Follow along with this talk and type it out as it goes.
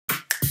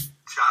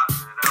Choppin'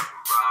 it up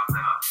with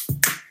Ramel.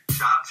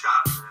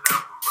 Choppin' it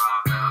up with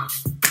Ramel.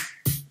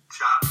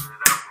 Choppin'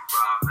 it up with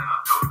Ramel.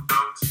 No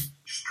notes,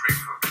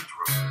 straight from the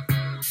throat.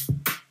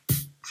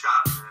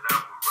 Choppin' it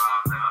up with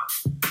Ramel.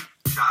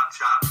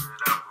 Choppin'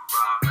 it up with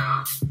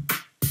Ramel.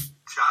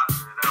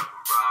 Choppin' it up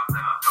with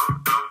Ramel. No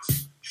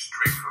notes,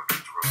 straight from the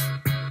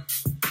throat.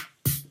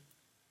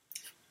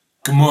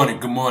 Good morning,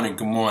 good morning,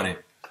 good morning.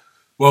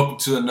 Welcome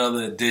to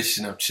another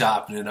edition of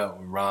Choppin' It Up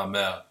with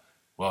Ramel.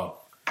 Well,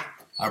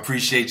 I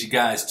appreciate you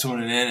guys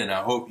tuning in, and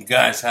I hope you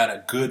guys had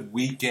a good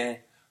weekend.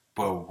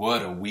 But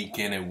what a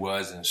weekend it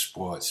was in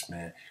sports,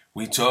 man.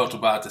 We talked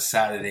about the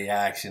Saturday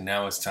action.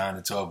 Now it's time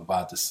to talk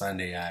about the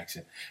Sunday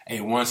action.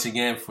 Hey, once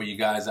again, for you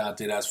guys out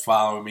there that's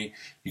following me,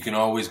 you can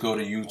always go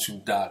to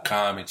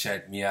youtube.com and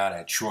check me out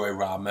at Troy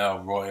Ramel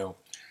Royal.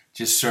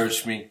 Just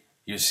search me.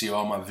 You'll see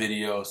all my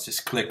videos.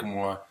 Just click them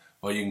on.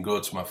 Or you can go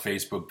to my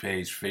Facebook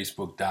page,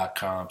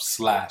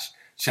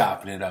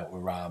 facebook.com/Choppin' It Up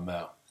with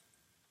Ramel.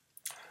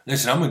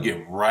 Listen, I'm going to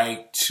get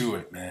right to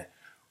it, man.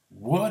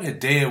 What a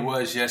day it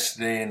was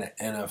yesterday in the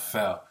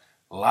NFL.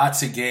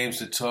 Lots of games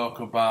to talk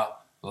about.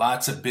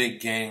 Lots of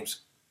big games.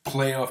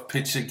 Playoff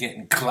picture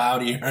getting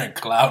cloudier and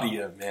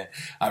cloudier, man.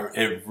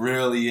 It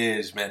really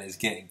is, man. It's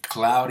getting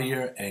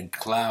cloudier and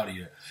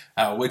cloudier.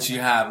 What you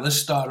have, let's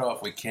start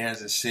off with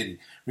Kansas City.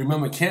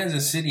 Remember,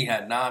 Kansas City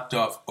had knocked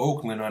off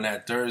Oakland on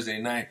that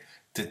Thursday night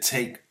to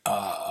take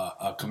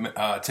a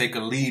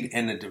lead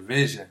in the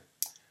division.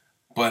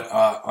 But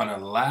on a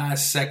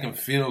last-second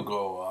field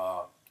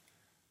goal,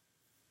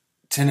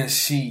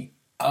 Tennessee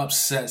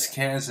upsets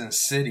Kansas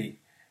City.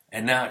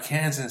 And now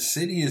Kansas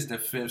City is the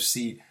 5th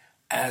seed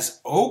as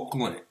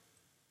Oakland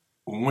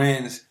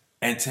wins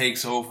and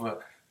takes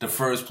over the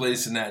first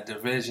place in that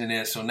division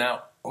there. So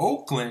now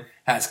Oakland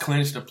has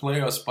clinched a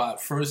playoff spot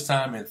first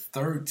time in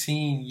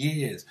 13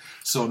 years.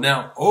 So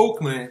now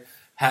Oakland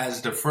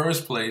has the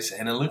first place,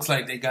 and it looks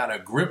like they got a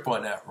grip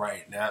on that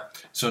right now.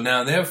 So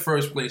now they're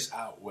first place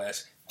out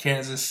west.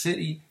 Kansas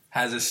City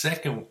has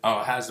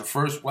has the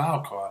first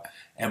wild card,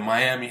 and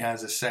Miami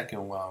has the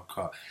second wild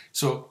card.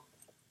 So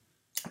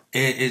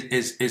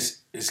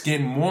it's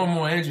getting more and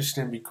more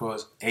interesting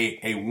because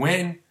a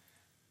win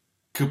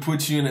could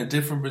put you in a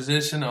different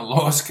position. A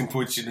loss can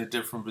put you in a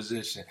different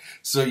position.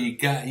 So you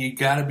got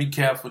to be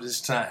careful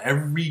this time.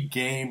 Every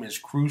game is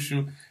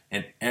crucial,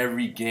 and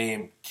every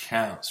game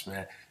counts,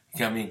 man.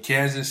 I mean,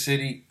 Kansas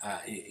City,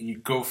 you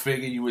go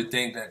figure, you would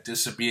think that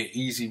this would be an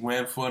easy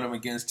win for them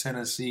against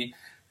Tennessee.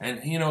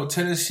 And, you know,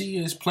 Tennessee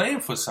is playing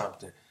for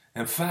something.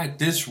 In fact,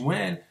 this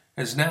win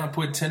has now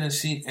put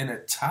Tennessee in a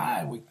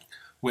tie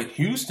with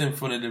Houston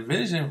for the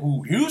division,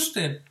 who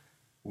Houston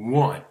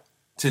won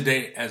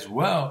today as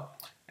well.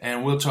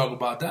 And we'll talk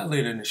about that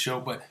later in the show.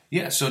 But,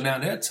 yeah, so now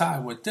they're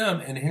tied with them.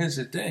 And here's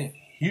the thing.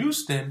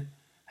 Houston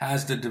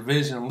has the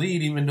division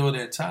lead, even though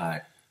they're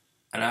tied.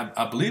 And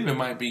I believe it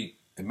may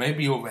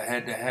be over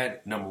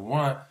head-to-head, number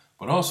one.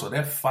 But also,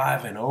 they're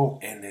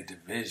 5-0 in the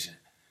division.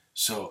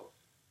 So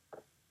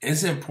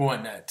it's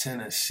important that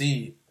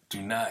Tennessee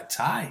do not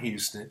tie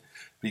Houston,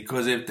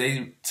 because if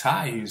they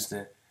tie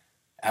Houston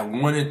at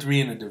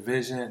 1-3 in the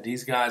division,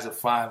 these guys are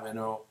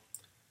 5-0.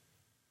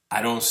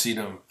 I don't see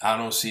them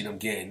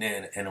getting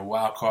in, and a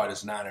wild card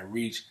is not in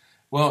reach.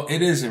 Well,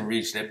 it is in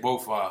reach. They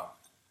both are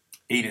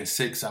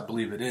 8-6, I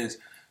believe it is.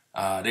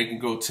 They can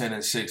go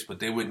 10-6,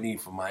 but they would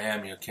need for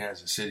Miami or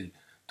Kansas City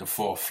to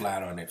fall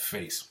flat on their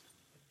face.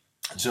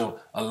 So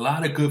a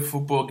lot of good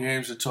football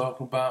games to talk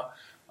about.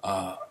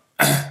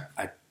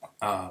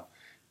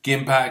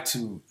 Getting back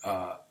to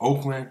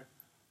Oakland.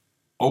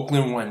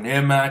 Oakland won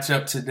their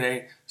matchup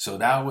today, so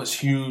that was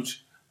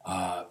huge.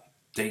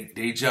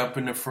 They jump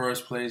in the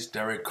first place.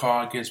 Derek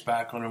Carr gets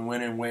back on the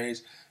winning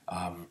ways.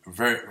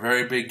 Very,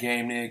 very big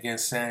game there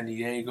against San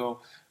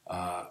Diego.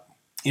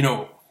 You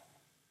know,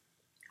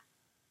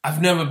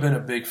 I've never been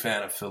a big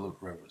fan of Phillip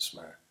Rivers,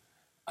 man.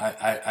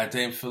 I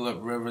think Phillip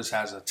Rivers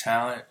has a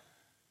talent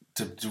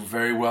to do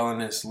very well in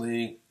this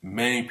league.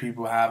 Many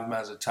people have him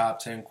as a top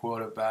 10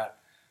 quarterback.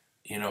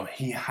 You know,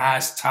 he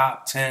has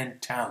top 10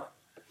 talent.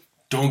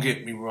 Don't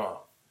get me wrong.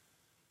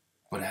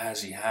 But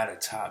has he had a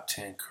top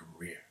 10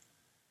 career?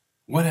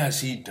 What has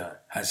he done?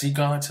 Has he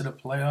gone to the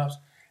playoffs?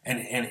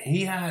 And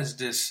he has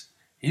this,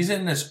 he's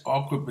in this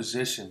awkward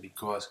position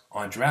because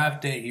on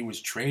draft day he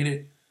was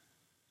traded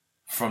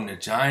from the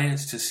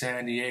Giants to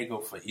San Diego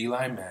for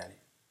Eli Manning.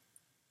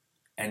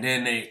 And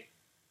then they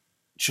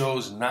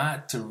chose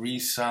not to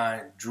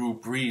re-sign Drew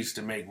Brees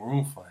to make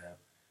room for him.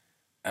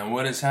 And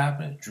what has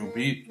happened? Drew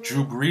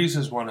Brees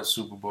has won a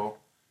Super Bowl.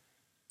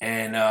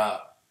 And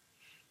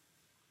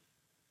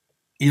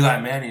Eli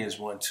Manning has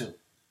won too.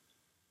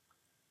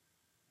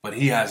 But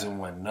he hasn't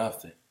won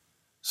nothing.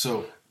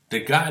 So the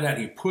guy that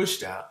he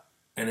pushed out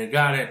and the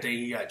guy that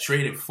he got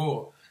traded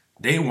for,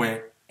 they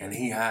went and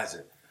he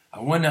hasn't. I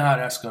wonder how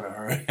that's going to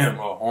hurt him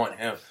or haunt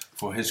him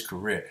for his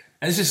career.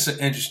 That's just an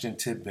interesting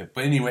tidbit.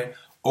 But anyway,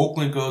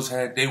 Oakland goes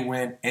ahead. They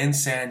win in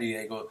San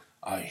Diego.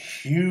 A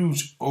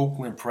huge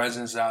Oakland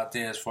presence out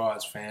there as far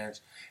as fans.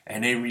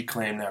 And they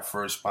reclaim that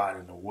first spot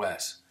in the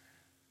West.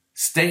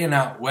 Staying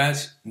out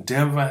west,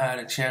 Denver had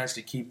a chance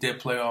to keep their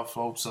playoff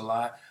hopes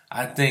alive.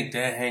 I think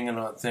they're hanging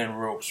on thin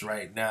ropes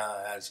right now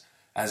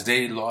as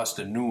they lost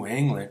to New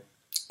England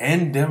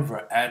and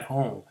Denver at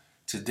home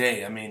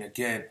today. I mean,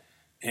 again,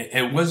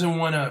 it wasn't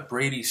one of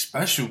Brady's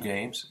special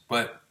games,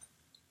 but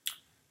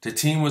the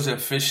team was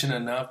efficient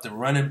enough. The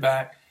running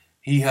back,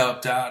 he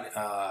helped out.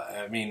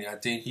 I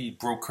think he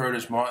broke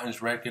Curtis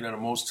Martin's record of the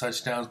most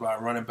touchdowns by a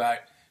running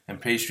back in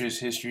Patriots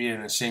history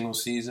in a single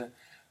season.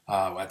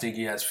 I think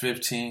he has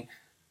 15.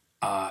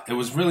 It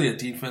was really a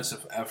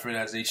defensive effort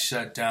as they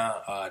shut down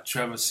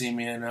Trevor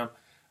Siemian and them.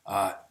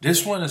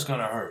 This one is going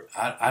to hurt.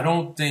 I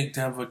don't think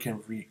Denver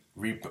can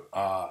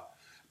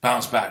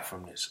bounce back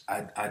from this.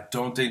 I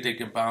don't think they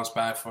can bounce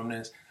back from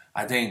this.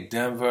 I think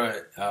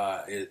Denver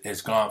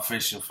is gone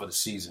fishing for the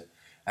season.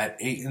 At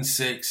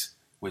 8-6,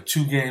 with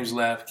 2 games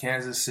left,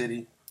 Kansas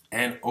City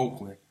and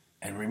Oakland.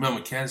 And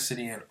remember, Kansas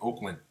City and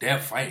Oakland, they're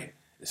fighting.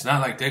 It's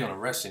not like they're going to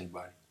rest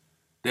anybody.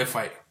 They're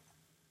fighting.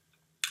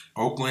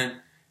 Oakland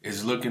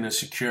is looking to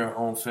secure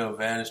home field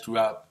advantage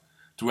throughout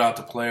the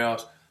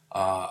playoffs.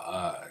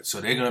 So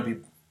they're going to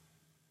be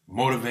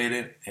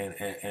motivated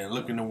and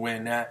looking to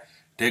win that.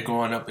 They're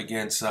going up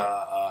against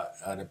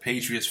the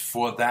Patriots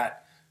for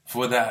that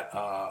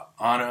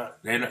honor.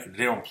 They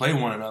don't play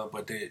one another,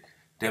 but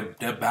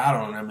they're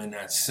battling them in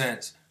that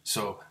sense.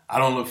 So I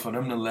don't look for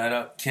them to let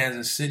up.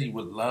 Kansas City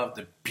would love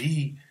to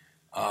be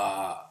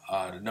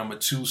the number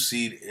 2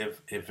 seed,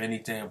 if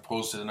anything,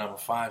 opposed to the number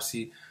 5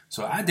 seed.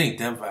 So I think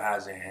Denver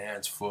has their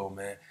hands full,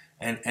 man.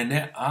 And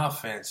their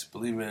offense,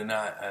 believe it or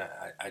not,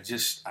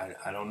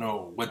 I don't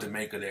know what to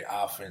make of their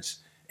offense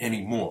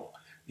anymore.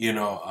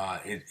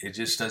 It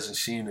just doesn't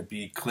seem to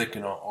be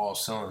clicking on all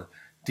cylinders.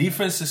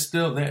 Defense is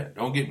still there.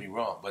 Don't get me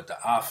wrong, but the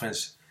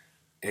offense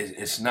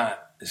it's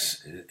not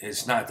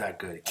that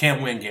good. It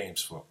can't win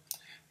games for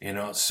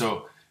them.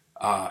 So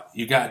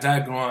you got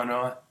that going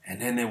on,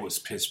 and then there was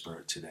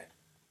Pittsburgh today.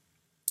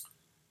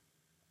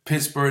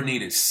 Pittsburgh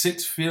needed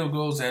 6 field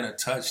goals and a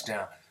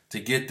touchdown to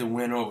get the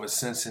win over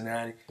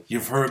Cincinnati.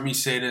 You've heard me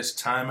say this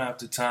time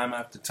after time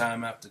after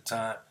time after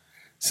time.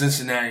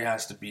 Cincinnati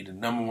has to be the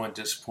number 1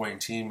 disappointing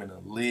team in the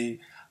league.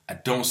 I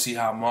don't see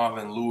how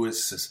Marvin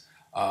Lewis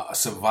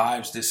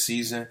survives this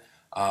season.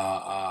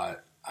 I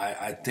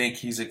think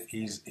he's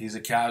a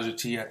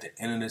casualty at the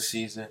end of the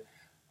season,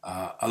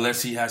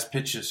 unless he has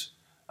pictures.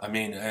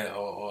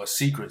 Or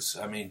secrets.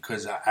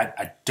 Because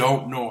I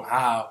don't know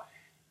how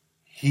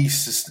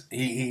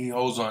he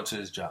holds on to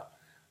his job.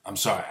 I'm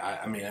sorry.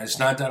 It's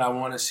not that I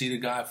want to see the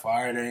guy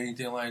fired or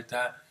anything like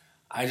that.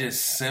 I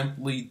just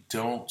simply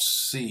don't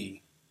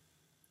see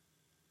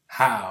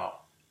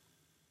how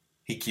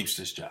he keeps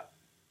this job.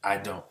 I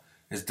don't.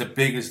 It's the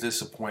biggest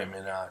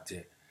disappointment out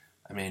there.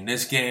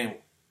 This game,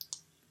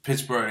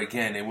 Pittsburgh,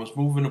 again, they was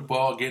moving the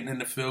ball, getting in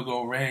the field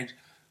goal range,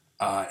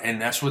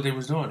 and that's what they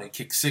was doing. They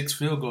kicked 6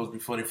 field goals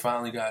before they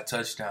finally got a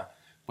touchdown.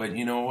 But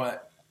you know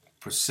what?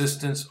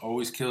 Persistence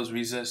always kills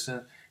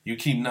resistance. You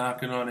keep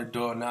knocking on the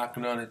door,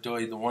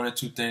 either one or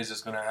 2 things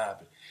is going to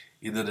happen.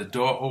 Either the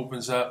door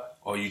opens up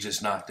or you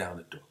just knock down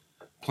the door.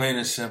 Plain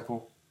and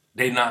simple.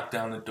 They knocked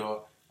down the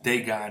door.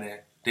 They got in.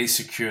 They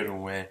secured a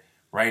win.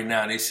 Right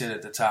now, they sit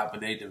at the top of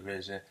their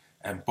division.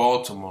 And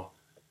Baltimore,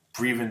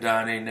 breathing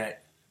down their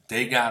neck,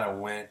 they got a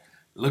win.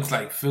 Looks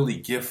like Philly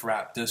gift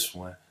wrapped this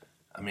one.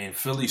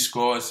 Philly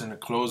scores in the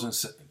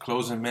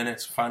closing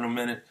minutes, final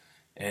minute,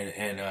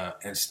 and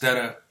instead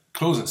of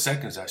closing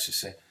seconds, I should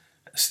say.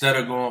 Instead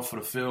of going for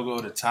the field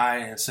goal to tie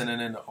and sending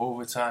it into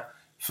overtime,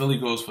 Philly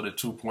goes for the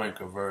 2-point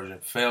conversion,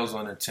 fails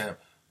on the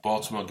attempt.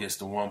 Baltimore gets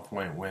the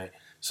 1-point win.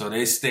 So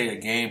they stay a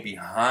game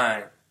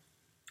behind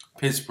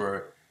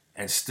Pittsburgh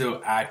and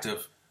still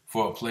active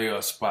for a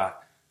playoff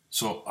spot.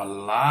 So a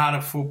lot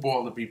of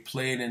football to be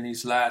played in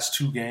these last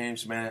 2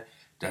 games, man.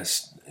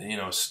 That's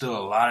still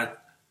a lot of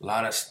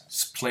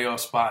playoff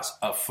spots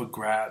up for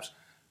grabs,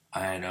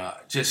 and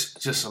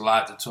just a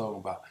lot to talk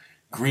about.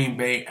 Green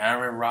Bay,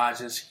 Aaron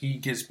Rodgers, he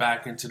gets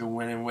back into the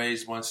winning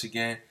ways once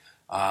again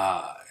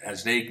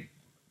as they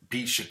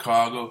beat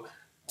Chicago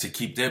to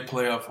keep their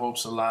playoff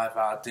hopes alive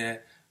out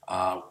there.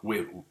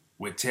 With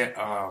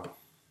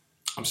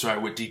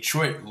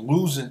Detroit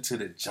losing to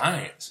the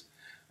Giants.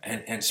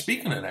 And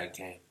speaking of that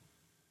game,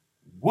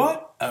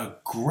 what a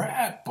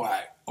grab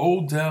by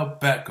Odell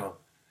Beckham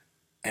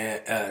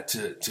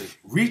to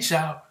reach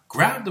out,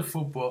 grab the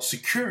football,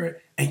 secure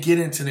it, and get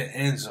into the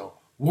end zone.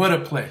 What a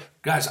play.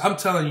 Guys, I'm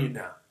telling you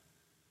now,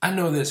 I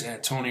know there's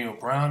Antonio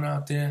Brown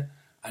out there.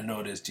 I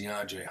know there's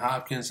DeAndre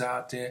Hopkins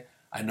out there.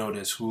 I know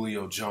there's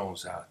Julio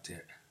Jones out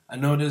there. I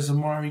know there's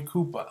Amari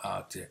Cooper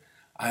out there.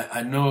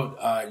 I know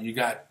you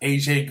got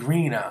A.J.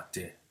 Green out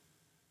there.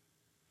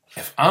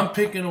 If I'm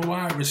picking a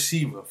wide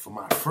receiver for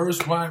my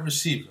first wide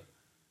receiver,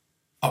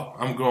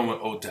 I'm going with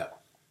Odell.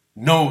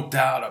 No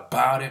doubt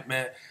about it,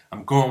 man.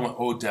 I'm going with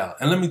Odell.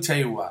 And let me tell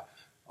you why.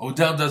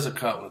 Odell does a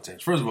couple of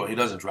things. First of all, he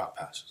doesn't drop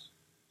passes.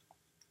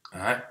 All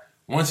right?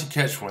 Once he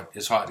catch one,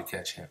 it's hard to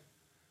catch him.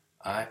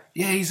 All right?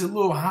 Yeah, he's a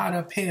little hot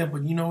up here,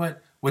 but you know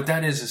what? What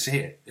that is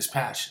here. It's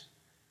passion.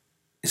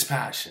 It's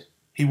passion.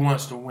 He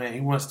wants to win.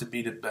 He wants to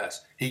be the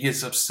best. He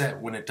gets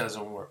upset when it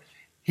doesn't work.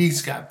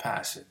 He's got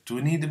passion. Do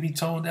it need to be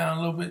toned down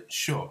a little bit?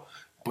 Sure.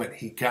 But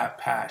he got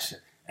passion.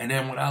 And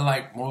then what I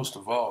like most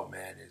of all,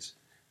 man,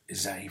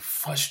 is that he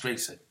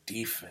frustrates a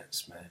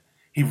defense, man.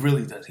 He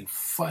really does. He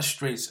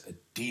frustrates a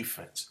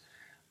defense.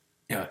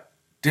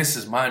 This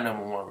is my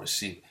number one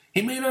receiver.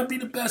 He may not be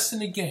the best in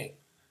the game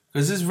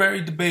because it's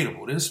very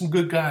debatable. There's some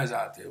good guys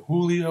out there.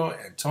 Julio,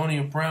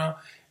 Antonio Brown,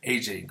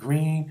 A.J.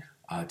 Green,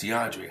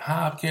 DeAndre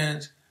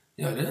Hopkins.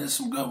 There's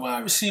some good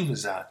wide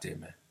receivers out there,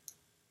 man.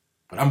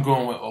 But I'm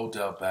going with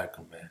Odell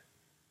Beckham, man.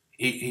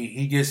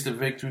 He gets the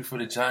victory for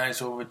the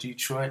Giants over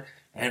Detroit.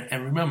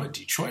 And remember,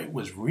 Detroit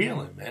was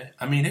reeling, man.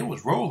 I mean, it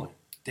was rolling.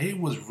 They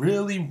was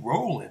really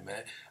rolling,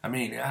 man. I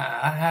mean,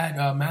 I had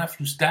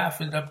Matthew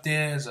Stafford up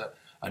there as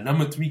a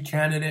number 3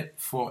 candidate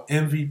for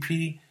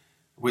MVP.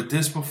 With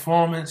this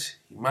performance,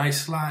 he might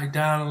slide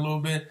down a little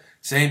bit.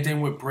 Same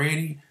thing with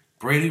Brady.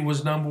 Brady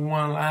was number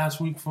 1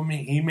 last week for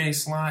me. He may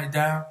slide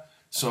down.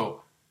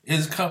 So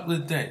there's a couple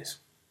of things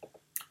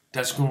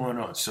that's going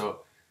on.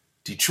 So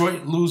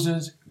Detroit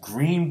loses,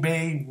 Green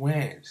Bay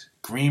wins.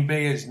 Green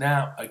Bay is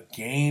now a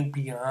game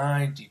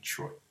behind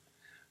Detroit.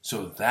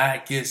 So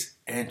that gets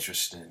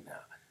interesting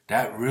now.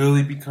 That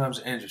really becomes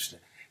interesting.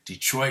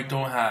 Detroit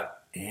don't have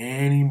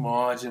any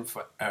margin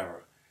for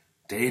error.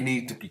 They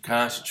need to be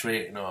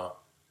concentrating on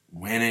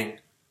winning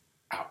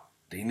out.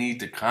 They need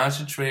to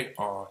concentrate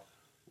on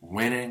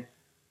winning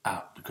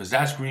out because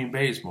that's Green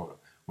Bay's motive.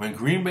 When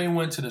Green Bay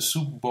went to the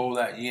Super Bowl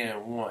that year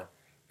and won,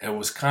 it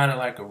was kind of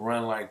like a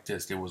run like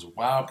this. There was a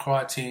wild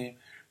card team.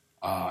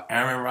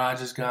 Aaron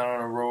Rodgers got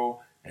on a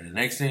roll, and the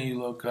next thing you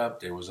look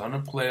up, they was on the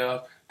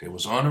playoffs, they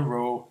was on the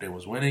road, they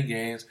was winning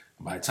games,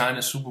 and by the time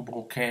the Super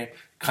Bowl came,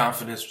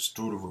 confidence was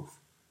through the roof.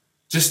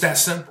 Just that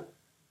simple.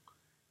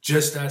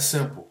 Just that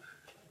simple.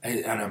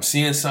 And I'm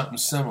seeing something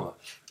similar.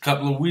 A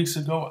couple of weeks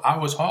ago, I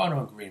was hard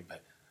on Green Bay.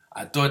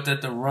 I thought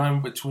that the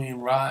run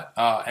between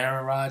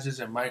Aaron Rodgers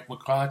and Mike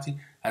McCarthy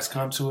has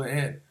come to an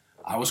end.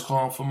 I was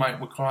calling for Mike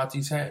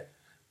McCarthy's head.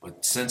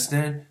 But since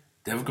then,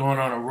 they've gone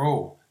on a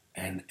roll,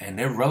 and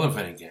they're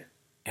relevant again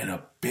in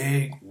a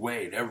big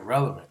way. They're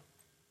relevant.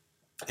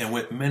 And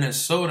with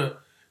Minnesota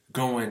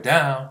going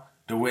down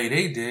the way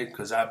they did,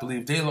 because I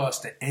believe they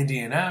lost to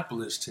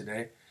Indianapolis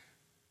today,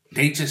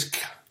 they just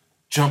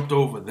jumped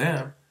over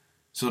them.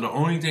 So the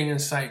only thing in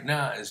sight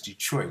now is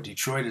Detroit.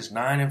 Detroit is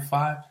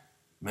 9-5.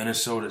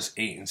 Minnesota's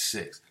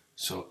 8-6.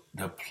 So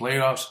the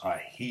playoffs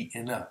are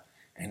heating up.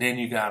 And then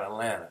you got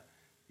Atlanta.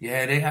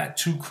 Yeah, they had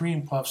 2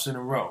 cream puffs in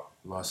a row.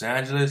 Los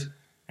Angeles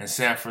and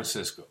San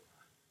Francisco.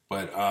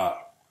 But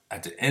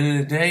at the end of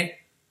the day,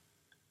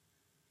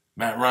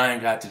 Matt Ryan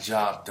got the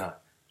job done.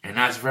 And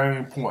that's very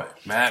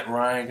important. Matt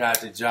Ryan got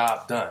the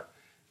job done.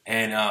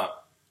 And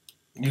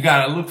you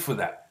got to look for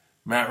that.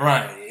 Matt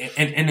Ryan.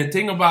 And the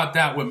thing about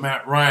that with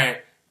Matt Ryan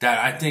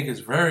that I think is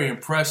very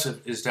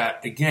impressive is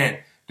that, again,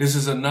 this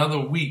is another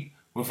week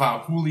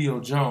without Julio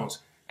Jones.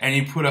 And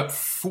he put up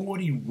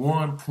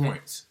 41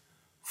 points.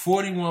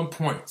 41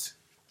 points.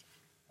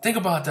 Think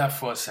about that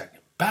for a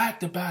second.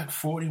 Back-to-back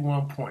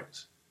 41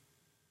 points.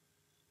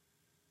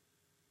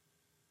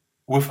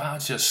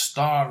 Without your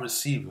star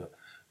receiver.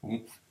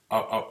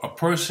 A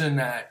person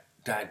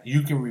that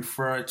you can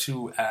refer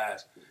to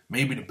as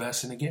maybe the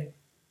best in the game.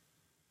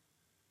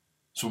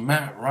 So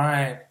Matt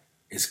Ryan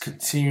is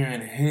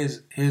continuing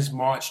his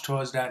march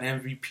towards that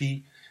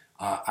MVP.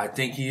 I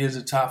think he is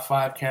a top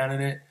 5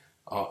 candidate.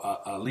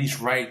 At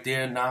least right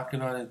there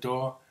knocking on the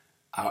door.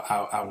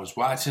 I was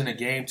watching a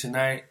game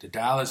tonight, the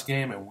Dallas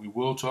game, and we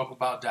will talk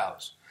about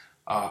Dallas.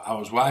 I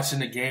was watching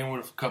the game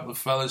with a couple of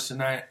fellas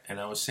tonight, and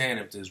I was saying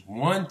if there's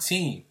one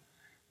team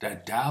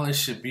that Dallas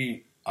should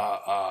be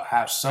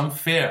have some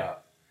fear of,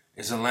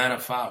 is Atlanta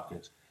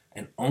Falcons,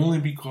 and only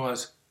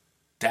because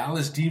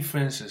Dallas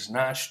defense is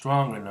not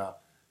strong enough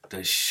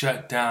to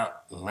shut down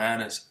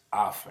Atlanta's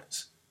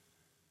offense.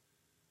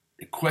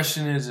 The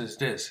question is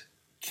this: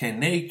 can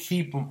they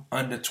keep them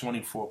under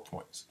 24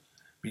 points?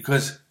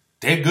 Because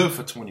they're good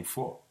for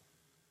 24.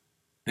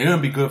 They're going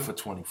to be good for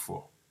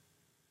 24.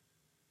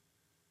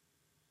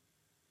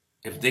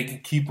 If they can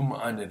keep them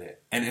under there.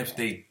 And if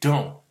they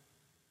don't,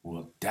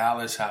 will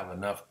Dallas have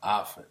enough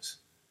offense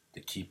to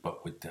keep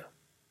up with them?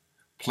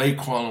 Play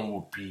calling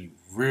will be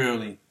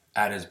really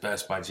at its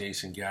best by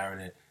Jason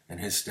Garrett and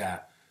his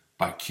staff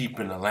by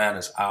keeping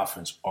Atlanta's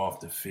offense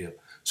off the field.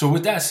 So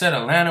with that said,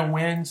 Atlanta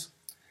wins.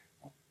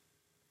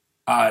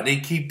 They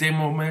keep their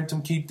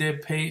momentum, keep their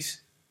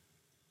pace.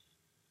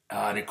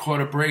 They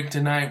caught a break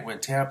tonight when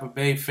Tampa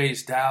Bay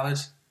faced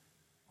Dallas.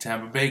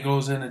 Tampa Bay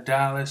goes into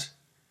Dallas.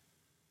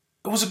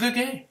 It was a good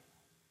game.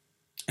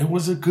 It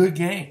was a good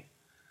game.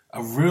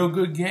 A real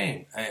good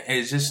game.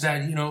 It's just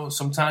that,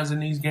 sometimes in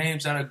these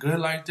games that are good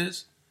like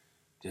this,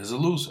 there's a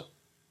loser.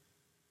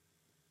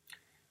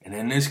 And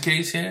in this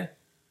case here,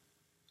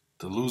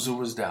 the loser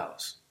was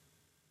Dallas.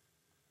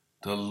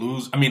 The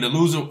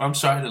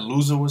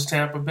loser was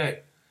Tampa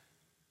Bay.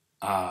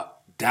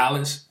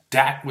 Dallas,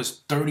 Dak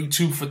was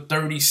 32 for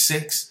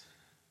 36.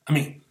 Let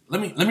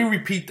me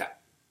repeat that.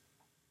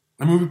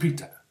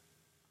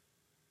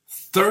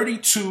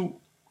 32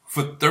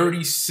 for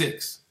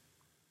 36.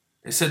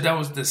 They said that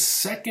was the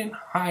second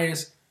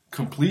highest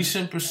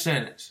completion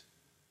percentage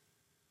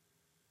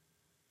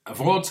of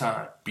all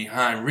time,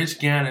 behind Rich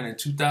Gannon in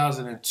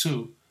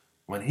 2002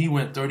 when he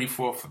went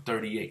 34 for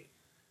 38.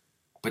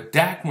 But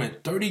Dak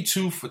went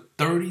 32 for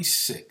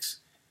 36.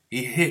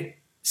 He hit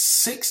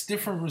 6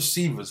 different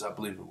receivers, I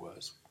believe it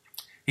was.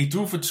 He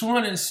threw for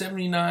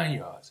 279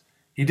 yards.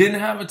 He didn't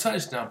have a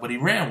touchdown, but he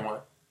ran one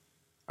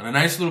on a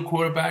nice little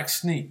quarterback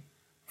sneak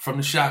from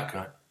the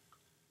shotgun.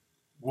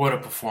 What a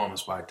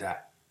performance by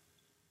Dak.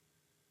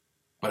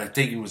 But I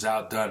think he was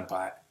outdone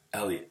by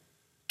Elliott.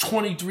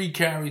 23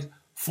 carries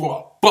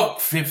for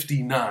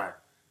 $159.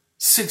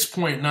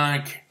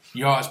 6.9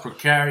 yards per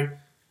carry.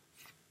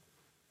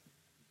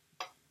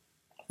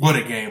 What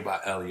a game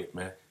by Elliott,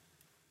 man.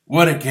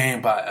 What a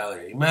game by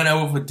Elliott. He might have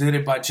overdid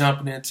it by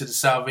jumping into the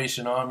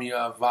Salvation Army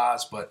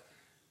vibes, but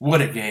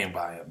what a game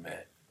by him,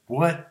 man.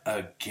 What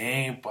a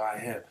game by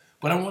him.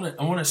 But I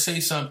want to say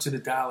something to the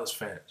Dallas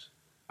fans.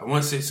 And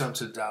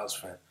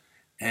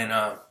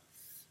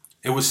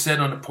it was said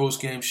on the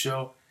post-game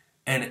show,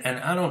 and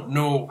I don't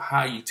know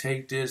how you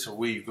take this or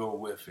where you go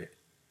with it.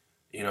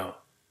 You know,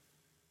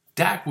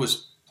 Dak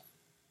was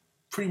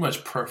pretty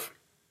much perfect.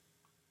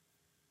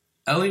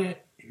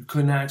 Elliott, you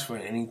couldn't ask for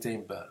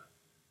anything better.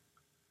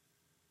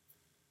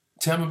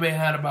 Tampa Bay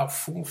had about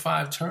 4 or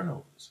 5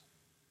 turnovers.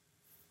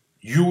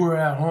 You were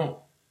at home.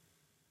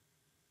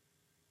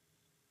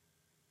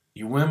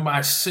 You win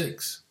by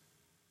 6,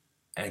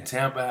 and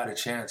Tampa had a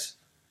chance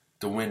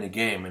to win the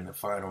game in the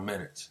final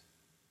minutes.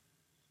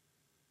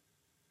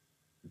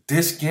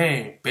 This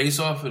game, based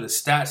off of the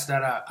stats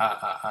that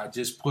I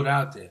just put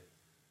out there,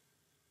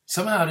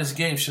 somehow this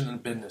game shouldn't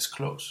have been this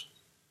close.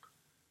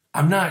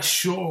 I'm not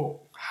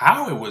sure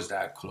how it was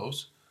that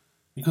close,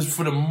 because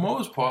for the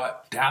most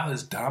part,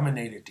 Dallas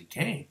dominated the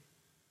game.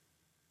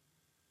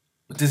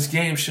 But this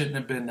game shouldn't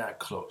have been that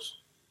close.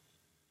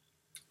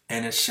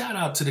 And a shout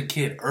out to the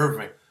kid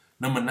Irving,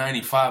 number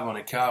 95 on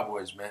the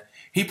Cowboys, man.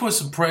 He put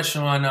some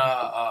pressure on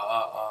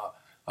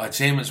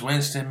Jameis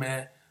Winston,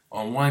 man,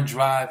 on one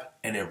drive,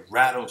 and it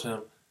rattled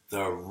him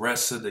the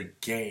rest of the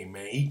game,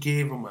 man. He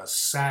gave him a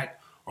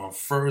sack on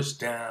first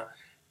down,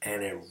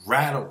 and it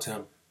rattled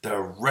him the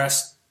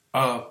rest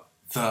of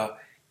the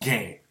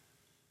game.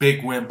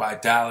 Big win by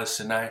Dallas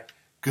tonight.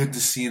 Good to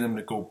see them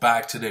to go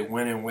back to their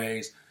winning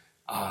ways.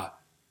 I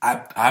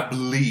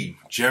believe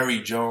Jerry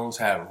Jones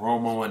had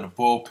Romo in the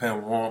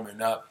bullpen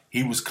warming up.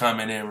 He was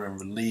coming in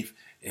relief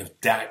if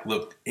Dak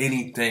looked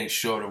anything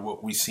short of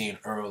what we seen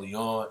early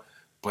on.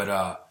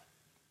 But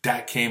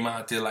Dak came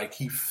out there like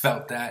he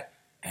felt that,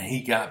 and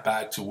he got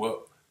back to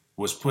what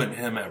was putting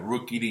him at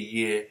Rookie of the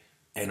Year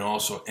and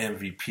also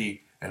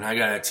MVP. And I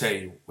got to tell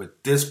you,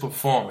 with this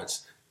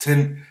performance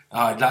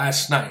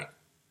last night,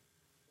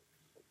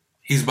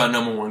 he's my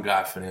number one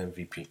guy for the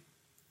MVP.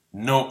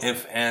 No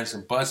ifs, ands,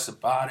 and buts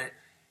about it.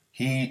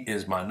 He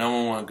is my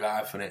number one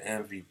guy for the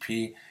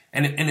MVP.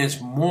 And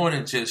it's more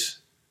than just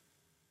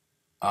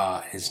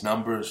his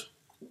numbers.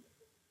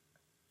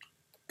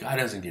 Guy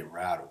doesn't get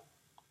rattled.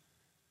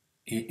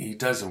 He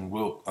doesn't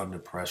wilt under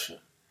pressure.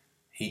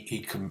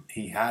 He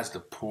has the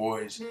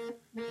poise.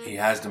 He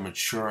has the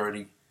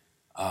maturity.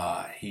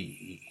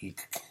 He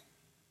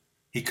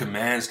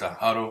commands the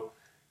huddle.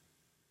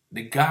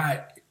 The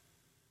guy,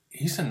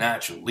 he's a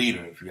natural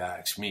leader, if you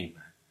ask me,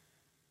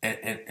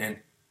 man. And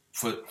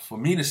for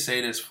me to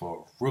say this for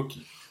a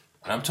rookie,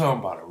 and I'm talking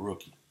about a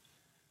rookie,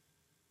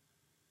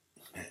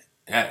 man,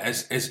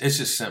 it's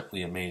just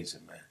simply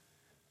amazing, man.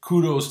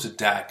 Kudos to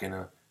Dak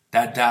and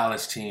that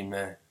Dallas team,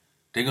 man.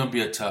 They're going to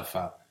be a tough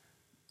out.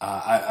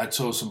 I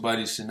told some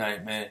buddies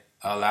tonight, man,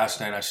 last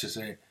night I should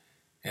say,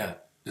 yeah,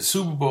 the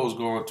Super Bowl's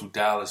going through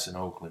Dallas and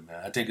Oakland,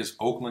 man. I think it's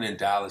Oakland and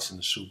Dallas in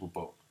the Super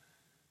Bowl.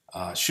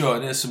 Sure,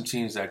 there's some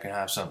teams that can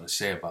have something to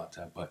say about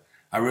that, but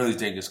I really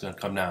think it's going to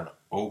come down to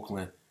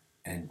Oakland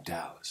and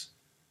Dallas.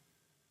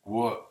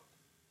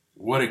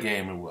 What a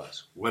game it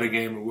was. What a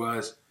game it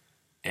was.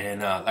 And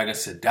like I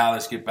said,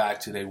 Dallas get back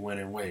to their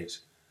winning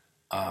ways.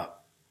 I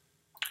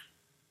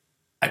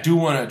do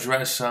want to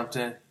address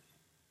something.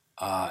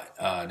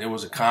 There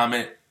was a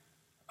comment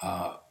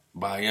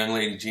by a young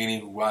lady,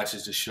 Jeannie, who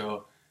watches the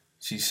show.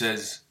 She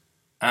says,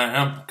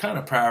 I'm kind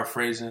of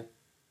paraphrasing.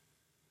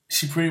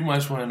 She pretty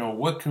much want to know,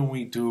 what can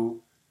we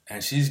do?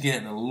 And she's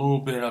getting a little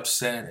bit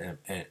upset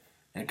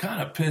and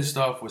kind of pissed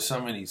off with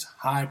some of these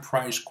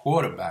high-priced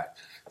quarterbacks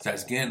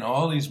that's getting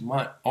all this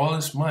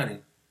money,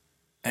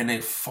 and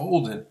they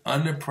folding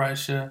under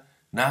pressure,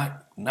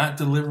 not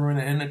delivering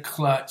in the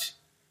clutch.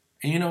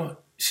 And, you know,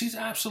 she's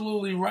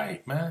absolutely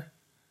right, man.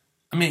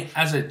 I mean,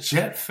 as a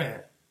Jet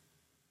fan,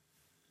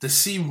 to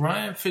see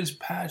Ryan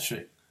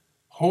Fitzpatrick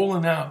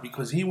holding out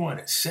because he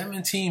wanted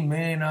 $17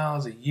 million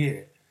a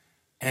year,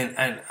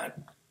 and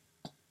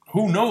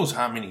who knows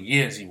how many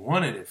years he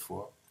wanted it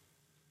for.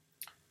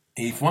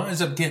 He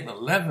winds up getting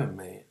 $11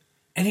 million,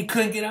 and he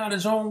couldn't get out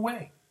his own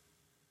way.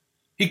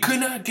 He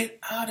could not get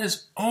out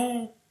his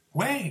own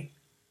way.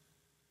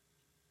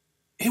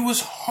 It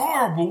was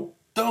horrible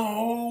the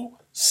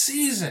whole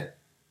season.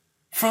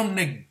 from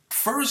the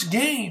first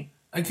game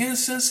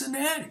against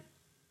Cincinnati.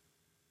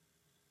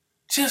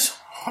 Just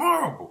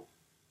horrible.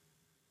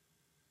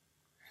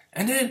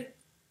 And then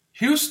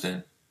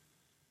Houston,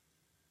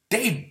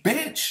 they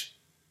bench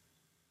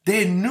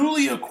their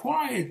newly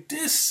acquired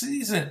this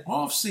season,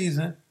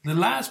 off-season, the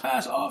last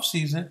pass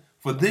off-season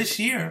for this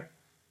year,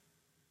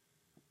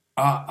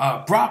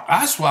 Brock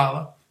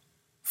Osweiler,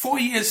 4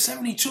 years,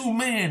 $72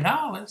 million.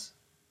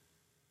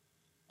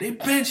 They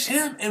benched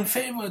him in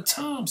favor of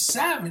Tom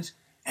Savage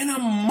in a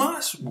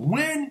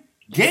must-win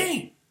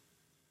game.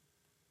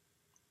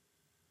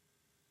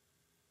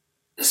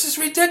 This is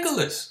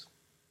ridiculous.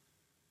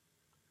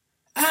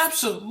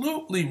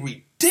 Absolutely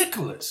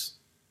ridiculous.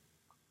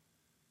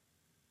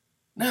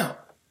 Now,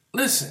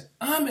 listen,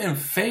 I'm in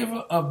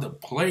favor of the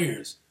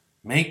players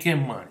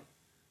making money,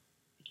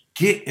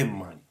 getting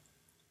money.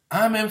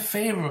 I'm in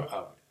favor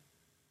of it.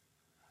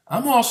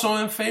 I'm also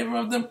in favor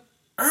of them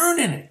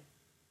earning it.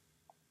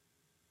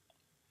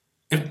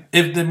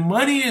 If the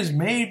money is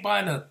made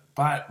by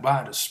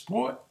the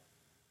sport,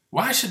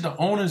 why should the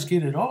owners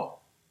get it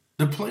all?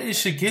 The players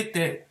should get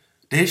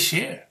their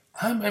share.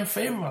 I'm in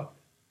favor of it.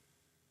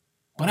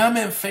 But I'm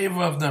in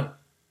favor of them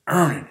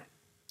earning it.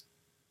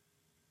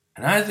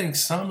 And I think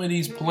some of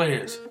these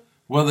players,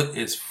 whether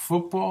it's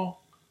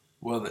football,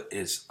 whether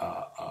it's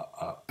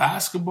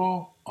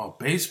basketball or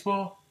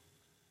baseball,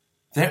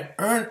 they're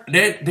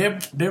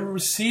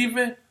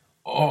receiving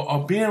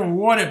or being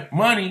awarded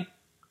money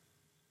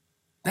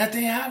that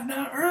they have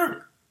not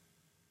earned.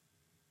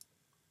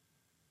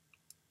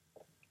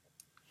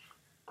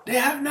 They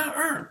have not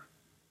earned.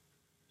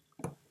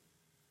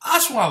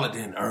 Osweiler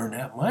didn't earn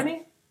that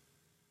money.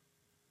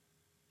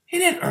 He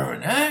didn't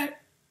earn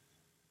that.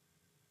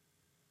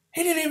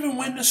 He didn't even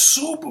win the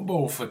Super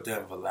Bowl for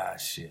Denver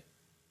last year.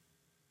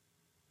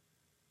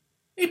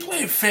 He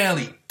played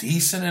fairly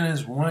decent in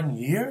his 1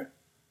 year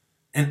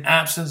in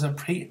absence of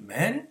Peyton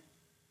Manning.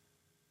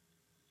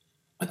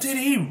 But did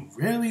he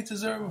really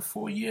deserve a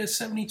 4 year,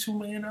 $72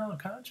 million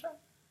contract?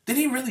 Did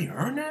he really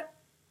earn that?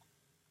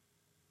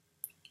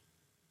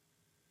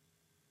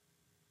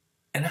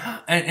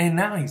 And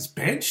now he's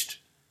benched?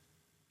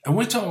 And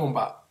we're talking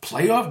about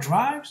playoff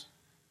drives?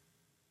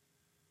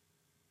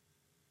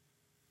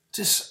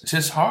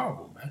 Just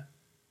horrible, man.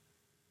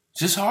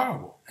 Just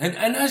horrible.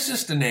 And that's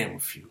just to name a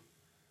few.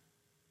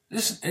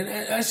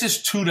 That's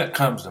just two that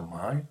comes to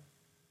mind.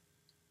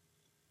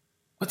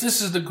 But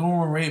this is the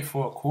going rate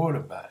for a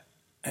quarterback.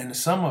 And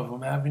some of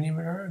them haven't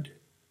even earned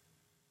it.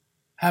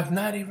 Have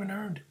not even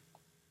earned it.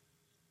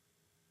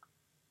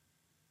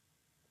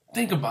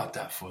 Think about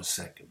that for a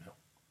second, man.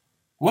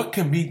 What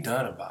can be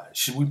done about it?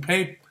 Should we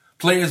pay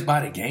players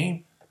by the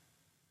game?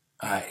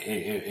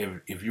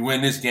 If you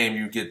win this game,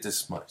 you get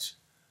this much.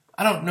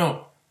 I don't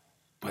know.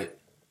 But,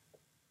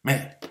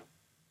 man.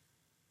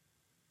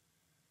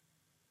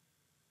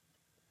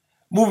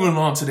 Moving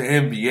on to the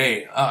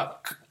NBA.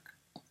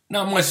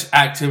 Not much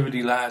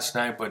activity last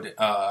night, but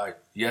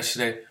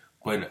yesterday.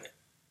 But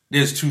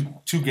there's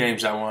two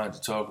games I wanted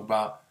to talk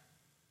about.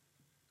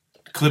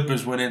 The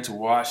Clippers went into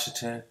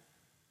Washington.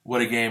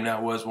 What a game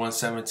that was,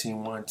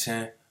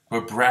 117-110.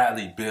 But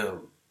Bradley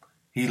Beal,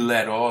 he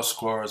led all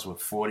scorers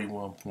with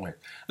 41 points.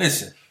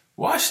 Listen,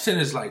 Washington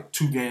is like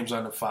 2 games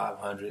under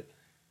 500.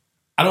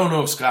 I don't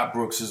know if Scott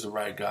Brooks is the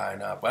right guy or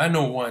not, but I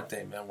know one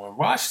thing, man. When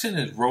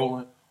Washington is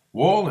rolling,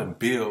 Wall and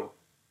Beal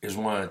is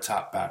one of the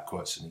top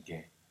backcourts in the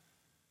game.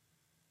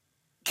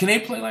 Can they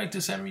play like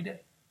this every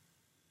day?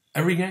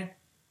 Every game?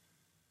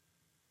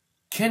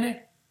 Can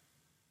they?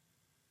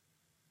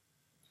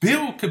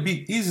 Beal could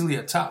be easily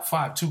a top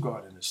 5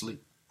 2-guard in this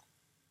league.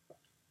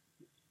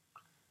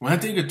 When I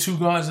think of 2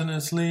 guards in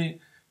this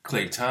league,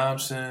 Klay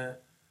Thompson,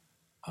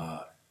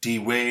 D.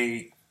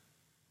 Wade,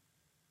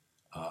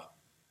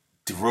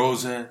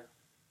 DeRozan.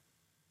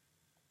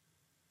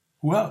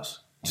 Who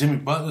else? Jimmy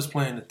Butler's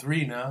playing the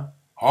 3 now.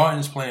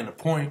 Harden's playing the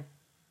point.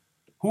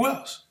 Who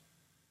else?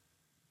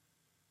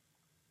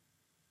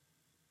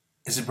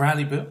 Is it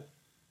Bradley Beal?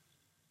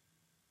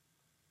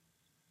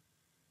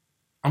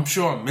 I'm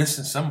sure I'm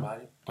missing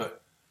somebody,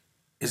 but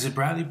is it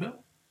Bradley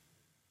Beal?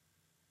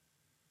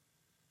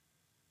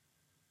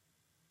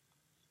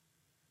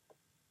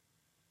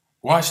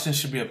 Washington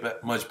should be a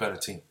much better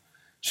team.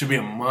 Should be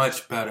a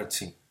much better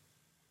team.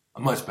 A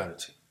much better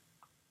team.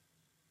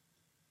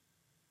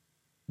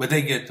 But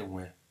they get the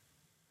win.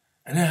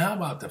 And then how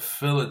about the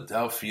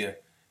Philadelphia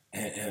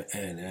and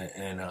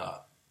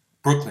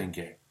Bklyn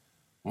game?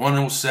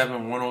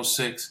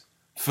 107-106.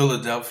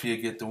 Philadelphia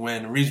get the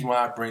win. The reason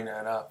why I bring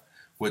that up,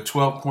 with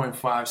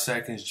 12.5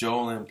 seconds,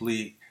 Joel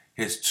Emblid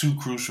hits 2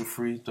 crucial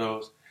free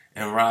throws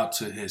and route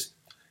to his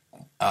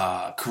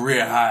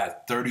career high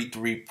at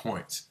 33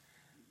 points.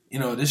 You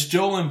know, this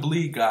Joel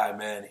Emblid guy,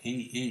 man,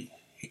 he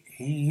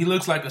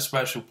looks like a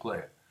special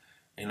player.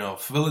 You know,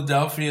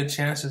 Philadelphia,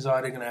 chances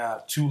are they're going to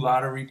have 2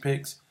 lottery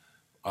picks.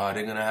 They're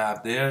going to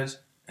have theirs,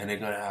 and they're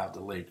going to have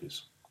the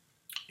Lakers.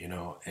 You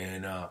know,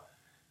 and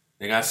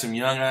they got some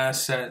young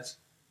assets.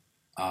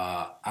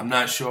 I'm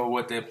not sure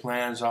what their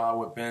plans are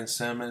with Ben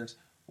Simmons,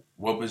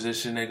 what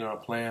position they're going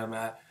to play him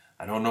at.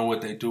 I don't know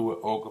what they do with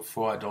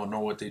Okafor. I don't know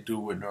what they do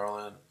with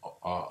Noel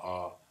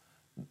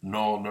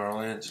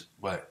Nerlens,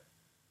 but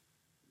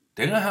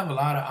they're going to have a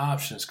lot of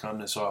options come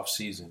this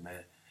offseason,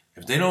 man.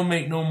 If they don't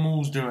make no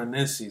moves during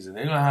this season,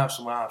 they're going to have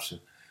some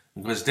options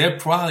because they're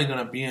probably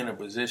going to be in a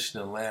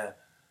position to land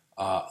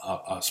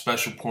a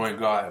special point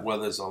guard,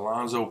 whether it's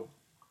Alonzo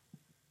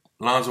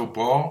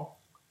Ball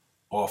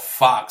or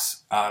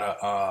Fox out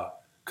of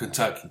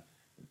Kentucky.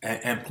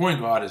 And point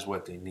guard is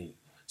what they need.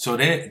 So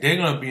they're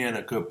going to be in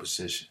a good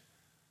position.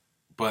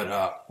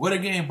 But what a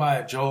game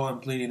by Joel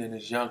Emblid in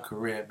his young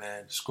career,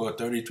 man. Scored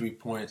 33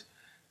 points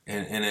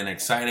in an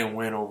exciting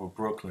win over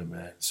Bklyn,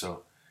 man.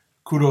 So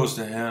kudos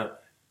to him.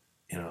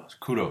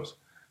 Kudos.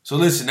 So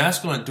listen, that's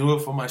going to do it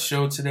for my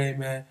show today,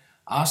 man.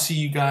 I'll see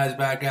you guys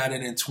back at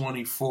it in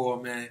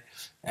 24, man.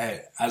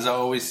 Hey, as I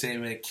always say,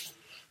 man,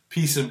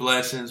 peace and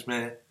blessings,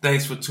 man.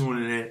 Thanks for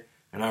tuning in,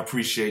 and I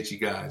appreciate you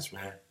guys,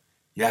 man.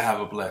 Y'all have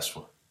a blessed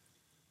one.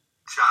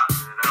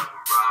 Chopping it up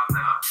with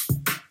Ramel.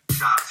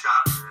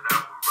 Chopping it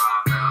up with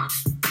Ramel.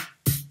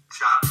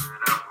 Chopping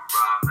it up with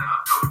Ramel.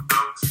 No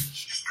notes,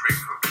 straight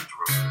from the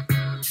throat.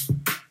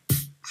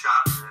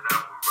 Chopping it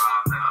up with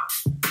Ramel.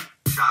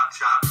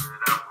 Chop.